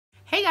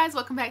Hey guys,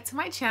 welcome back to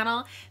my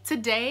channel.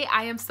 Today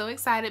I am so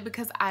excited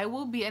because I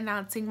will be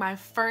announcing my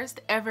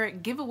first ever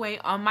giveaway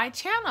on my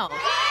channel.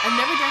 I've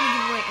never done a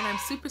giveaway and I'm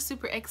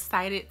super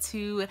excited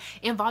to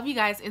involve you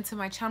guys into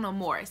my channel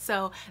more.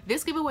 So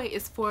this giveaway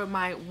is for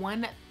my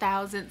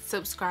 1,000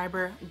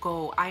 subscriber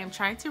goal. I am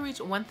trying to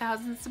reach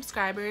 1,000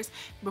 subscribers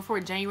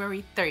before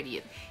January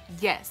 30th.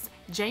 Yes,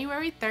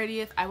 January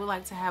 30th, I would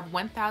like to have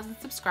 1,000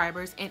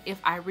 subscribers, and if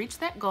I reach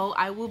that goal,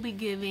 I will be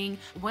giving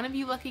one of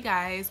you lucky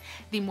guys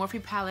the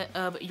Morphe palette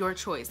of your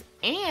choice.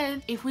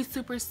 And if we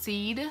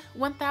supersede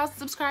 1,000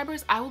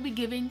 subscribers, I will be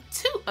giving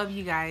 2 of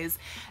you guys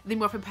the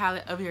Morphe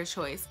palette of your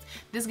choice.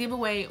 This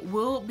giveaway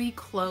will be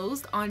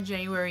closed on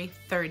January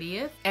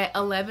 30th at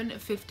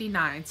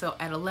 11:59. So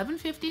at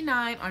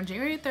 11:59 on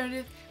January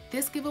 30th,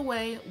 this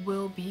giveaway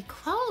will be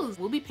closed.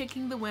 We'll be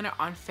picking the winner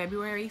on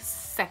February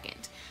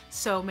 2nd.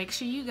 So make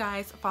sure you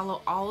guys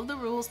follow all of the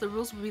rules. The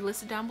rules will be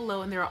listed down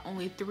below, and there are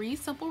only 3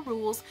 simple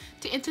rules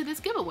to enter this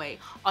giveaway.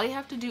 All you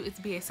have to do is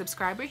be a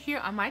subscriber here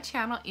on my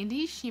channel,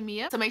 Indie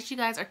Shimia. So make sure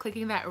you guys are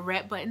clicking that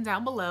red button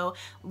down below.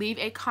 Leave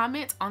a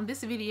comment on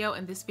this video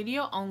and this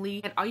video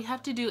only. And all you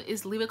have to do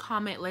is leave a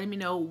comment letting me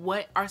know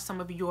what are some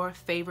of your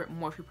favorite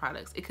Morphe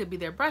products. It could be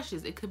their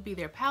brushes, it could be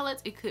their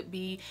palettes, it could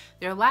be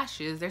their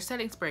lashes, their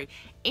setting spray.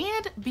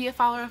 And be a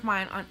follower of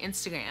mine on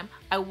Instagram.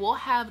 I will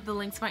have the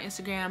link to my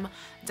Instagram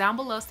down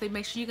below, so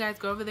make sure you guys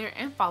go over there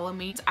and follow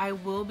me. I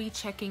will be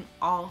checking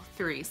all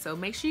 3, so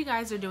make sure you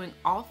guys are doing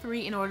all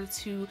 3 in order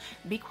to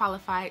be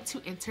qualified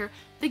to enter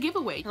the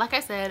giveaway. Like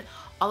I said,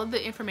 all of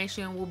the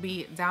information will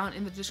be down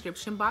in the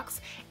description box,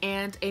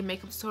 and a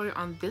makeup tutorial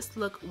on this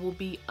look will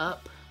be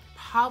up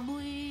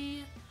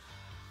probably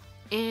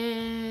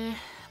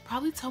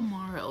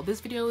tomorrow. This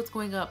video is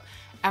going up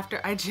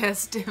after I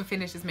just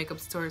finished this makeup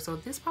tutorial, so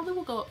this probably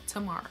will go up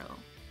tomorrow.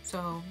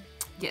 So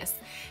yes,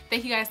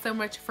 thank you guys so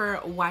much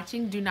for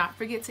watching. Do not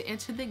forget to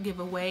enter the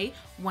giveaway.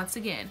 Once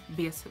again,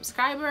 be a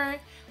subscriber,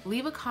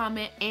 leave a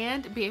comment,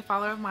 and be a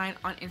follower of mine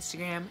on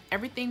Instagram.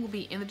 Everything will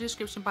be in the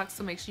description box,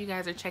 so make sure you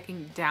guys are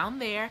checking down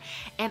there,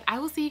 and I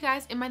will see you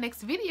guys in my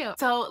next video.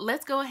 So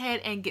let's go ahead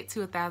and get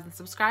to 1,000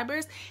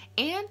 subscribers,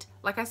 and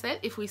like I said,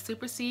 if we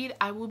supersede,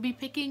 I will be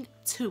picking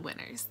 2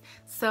 winners.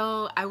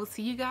 So I will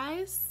see you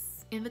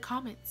guys in the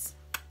comments.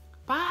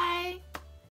 Bye.